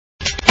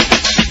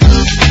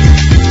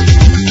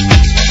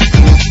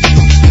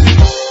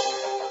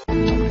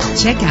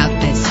Check out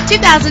this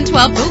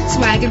 2012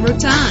 Volkswagen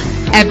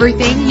Routan.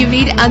 Everything you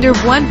need under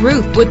one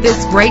roof with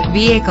this great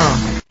vehicle.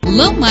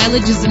 Low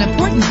mileage is an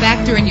important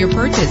factor in your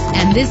purchase,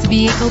 and this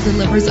vehicle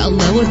delivers a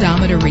low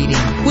odometer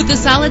reading. With a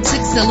solid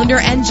 6-cylinder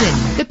engine,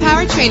 the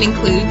powertrain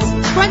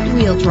includes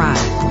front-wheel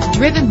drive,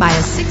 driven by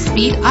a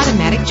 6-speed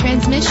automatic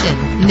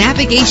transmission.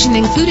 Navigation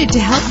included to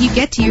help you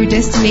get to your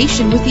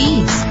destination with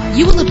ease.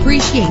 You will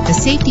appreciate the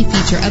safety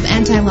feature of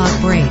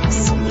anti-lock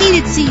brakes.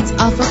 Heated seats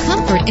offer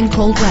comfort in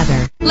cold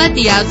weather. Let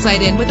the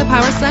outside in with a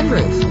power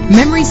sunroof.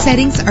 Memory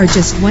settings are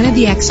just one of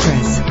the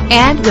extras.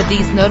 And with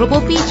these notable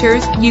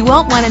features, you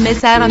won't want to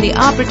miss out on the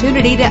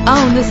opportunity to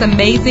own this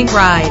amazing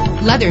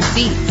ride. Leather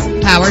seats,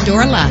 power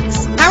door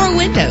locks, power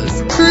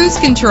windows, cruise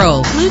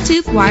control,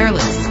 Bluetooth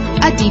wireless,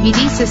 a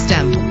DVD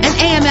system, an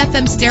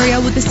AM/FM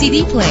stereo with a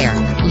CD player.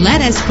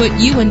 Let us put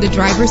you in the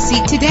driver's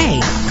seat today.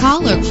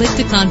 Call or click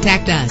to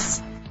contact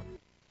us.